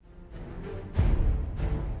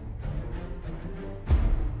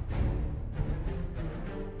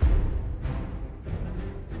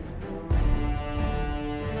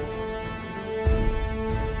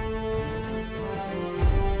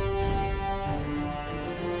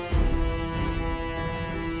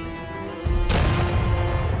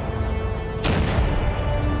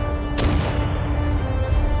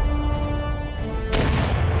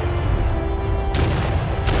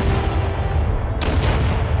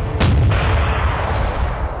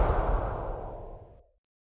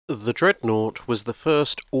The Dreadnought was the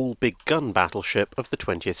first all-big gun battleship of the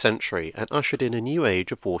 20th century and ushered in a new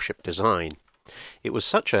age of warship design. It was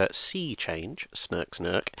such a sea change, snirk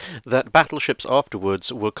snirk, that battleships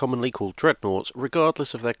afterwards were commonly called dreadnoughts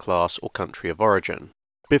regardless of their class or country of origin.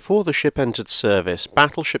 Before the ship entered service,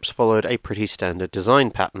 battleships followed a pretty standard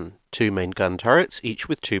design pattern: two main gun turrets, each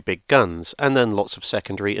with two big guns, and then lots of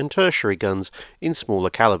secondary and tertiary guns in smaller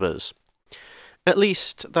calibers. At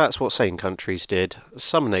least, that's what sane countries did.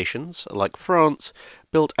 Some nations, like France,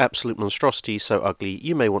 built absolute monstrosities so ugly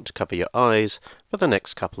you may want to cover your eyes for the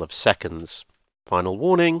next couple of seconds. Final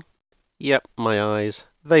warning. Yep, my eyes.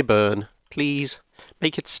 They burn. Please,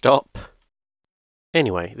 make it stop.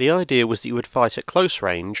 Anyway, the idea was that you would fight at close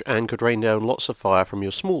range and could rain down lots of fire from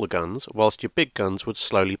your smaller guns, whilst your big guns would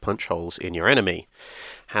slowly punch holes in your enemy.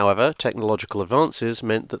 However, technological advances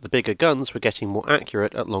meant that the bigger guns were getting more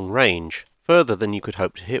accurate at long range, further than you could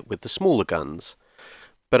hope to hit with the smaller guns.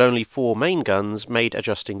 But only four main guns made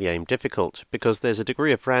adjusting the aim difficult, because there's a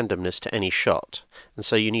degree of randomness to any shot, and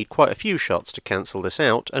so you need quite a few shots to cancel this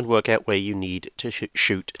out and work out where you need to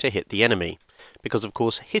shoot to hit the enemy, because of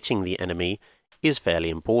course hitting the enemy is fairly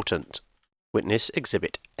important. Witness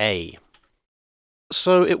Exhibit A.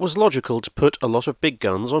 So it was logical to put a lot of big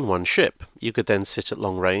guns on one ship. You could then sit at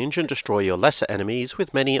long range and destroy your lesser enemies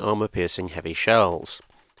with many armour-piercing heavy shells.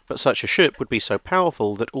 But such a ship would be so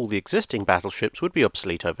powerful that all the existing battleships would be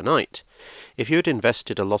obsolete overnight. If you had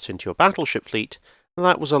invested a lot into your battleship fleet,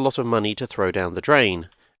 that was a lot of money to throw down the drain,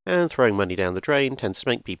 and throwing money down the drain tends to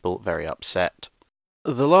make people very upset.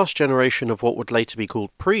 The last generation of what would later be called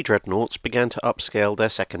pre-dreadnoughts began to upscale their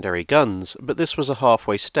secondary guns, but this was a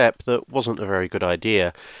halfway step that wasn't a very good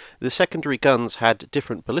idea. The secondary guns had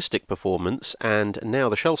different ballistic performance, and now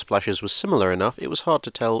the shell splashes was similar enough it was hard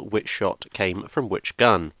to tell which shot came from which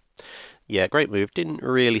gun. Yeah, great move. Didn't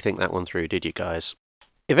really think that one through, did you guys?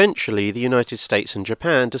 Eventually, the United States and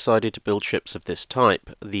Japan decided to build ships of this type,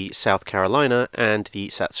 the South Carolina and the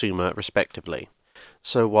Satsuma respectively.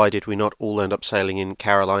 So why did we not all end up sailing in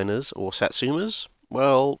Carolinas or Satsumas?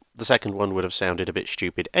 Well, the second one would have sounded a bit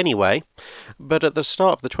stupid anyway, but at the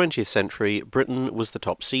start of the 20th century, Britain was the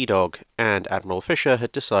top sea dog, and Admiral Fisher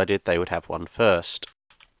had decided they would have one first.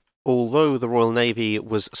 Although the Royal Navy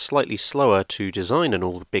was slightly slower to design an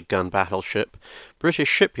all-big gun battleship, British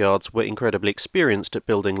shipyards were incredibly experienced at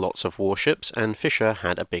building lots of warships, and Fisher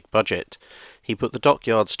had a big budget. He put the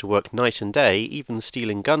dockyards to work night and day, even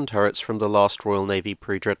stealing gun turrets from the last Royal Navy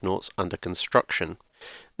pre-dreadnoughts under construction.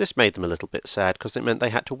 This made them a little bit sad because it meant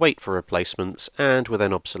they had to wait for replacements, and were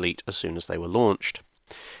then obsolete as soon as they were launched.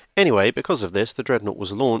 Anyway, because of this, the Dreadnought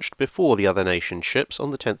was launched before the other nations' ships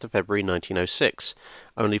on the 10th of February 1906,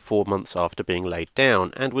 only 4 months after being laid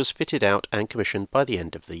down, and was fitted out and commissioned by the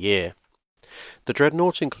end of the year. The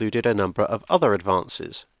Dreadnought included a number of other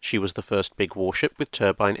advances. She was the first big warship with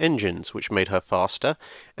turbine engines, which made her faster,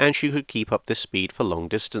 and she could keep up this speed for long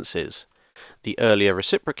distances. The earlier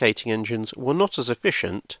reciprocating engines were not as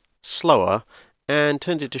efficient, slower, and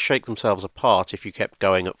tended to shake themselves apart if you kept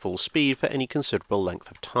going at full speed for any considerable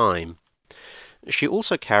length of time. She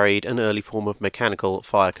also carried an early form of mechanical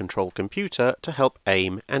fire control computer to help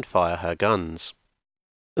aim and fire her guns.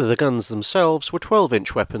 The guns themselves were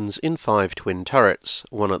 12-inch weapons in 5 twin turrets,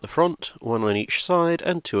 one at the front, one on each side,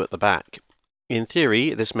 and 2 at the back. In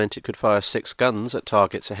theory, this meant it could fire 6 guns at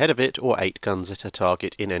targets ahead of it, or 8 guns at a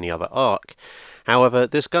target in any other arc. However,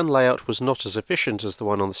 this gun layout was not as efficient as the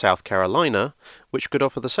one on the South Carolina, which could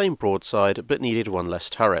offer the same broadside but needed one less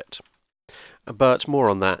turret. But more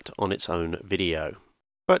on that on its own video.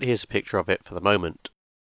 But here's a picture of it for the moment.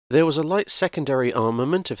 There was a light secondary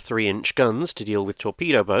armament of 3-inch guns to deal with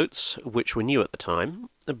torpedo boats, which were new at the time,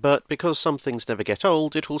 but because some things never get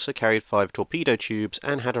old, it also carried 5 torpedo tubes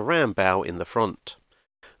and had a ram bow in the front.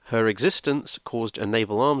 Her existence caused a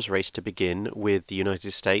naval arms race to begin, with the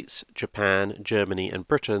United States, Japan, Germany and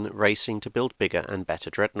Britain racing to build bigger and better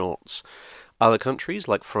dreadnoughts. Other countries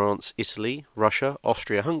like France, Italy, Russia,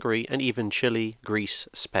 Austria-Hungary and even Chile, Greece,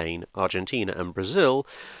 Spain, Argentina and Brazil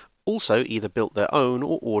also either built their own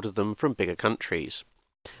or ordered them from bigger countries.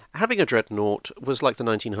 Having a dreadnought was like the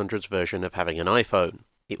 1900s version of having an iPhone.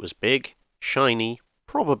 It was big, shiny,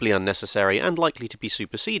 probably unnecessary and likely to be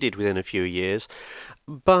superseded within a few years,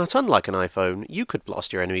 but unlike an iPhone, you could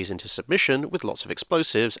blast your enemies into submission with lots of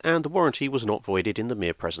explosives, and the warranty was not voided in the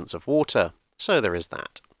mere presence of water. So there is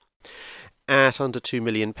that. At under £2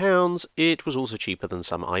 million, it was also cheaper than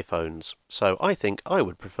some iPhones, so I think I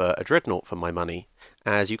would prefer a dreadnought for my money,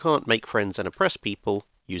 as you can't make friends and oppress people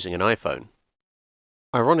using an iPhone.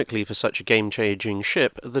 Ironically, for such a game-changing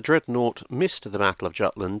ship, the Dreadnought missed the Battle of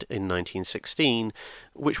Jutland in 1916,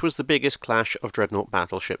 which was the biggest clash of Dreadnought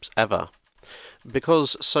battleships ever.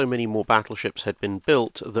 Because so many more battleships had been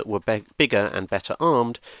built that were bigger and better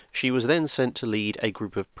armed, she was then sent to lead a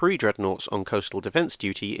group of pre-dreadnoughts on coastal defence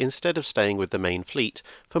duty instead of staying with the main fleet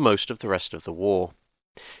for most of the rest of the war.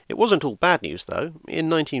 It wasn't all bad news, though. In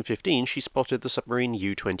 1915 she spotted the submarine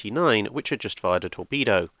U-29, which had just fired a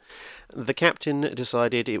torpedo. The captain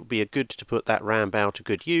decided it would be good to put that rambow to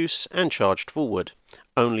good use, and charged forward,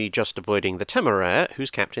 only just avoiding the Temeraire,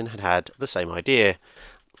 whose captain had had the same idea.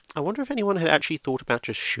 I wonder if anyone had actually thought about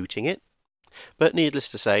just shooting it? But needless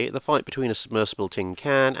to say, the fight between a submersible tin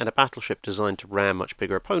can and a battleship designed to ram much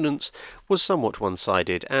bigger opponents was somewhat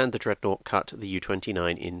one-sided, and the Dreadnought cut the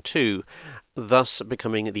U-29 in two, thus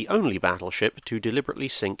becoming the only battleship to deliberately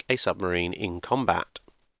sink a submarine in combat.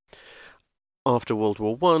 After World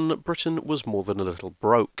War I, Britain was more than a little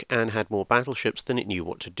broke, and had more battleships than it knew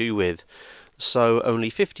what to do with. So, only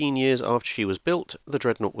 15 years after she was built, the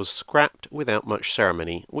Dreadnought was scrapped without much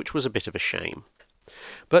ceremony, which was a bit of a shame.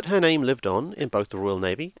 But her name lived on in both the Royal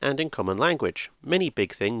Navy and in common language. Many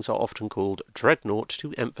big things are often called Dreadnought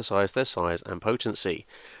to emphasise their size and potency.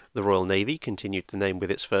 The Royal Navy continued the name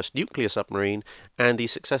with its first nuclear submarine, and the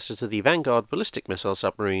successor to the Vanguard ballistic missile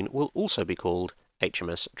submarine will also be called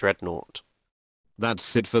HMS Dreadnought.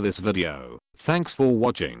 That's it for this video. Thanks for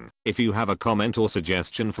watching. If you have a comment or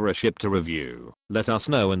suggestion for a ship to review, let us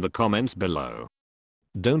know in the comments below.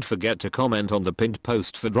 Don't forget to comment on the pinned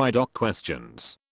post for dry dock questions.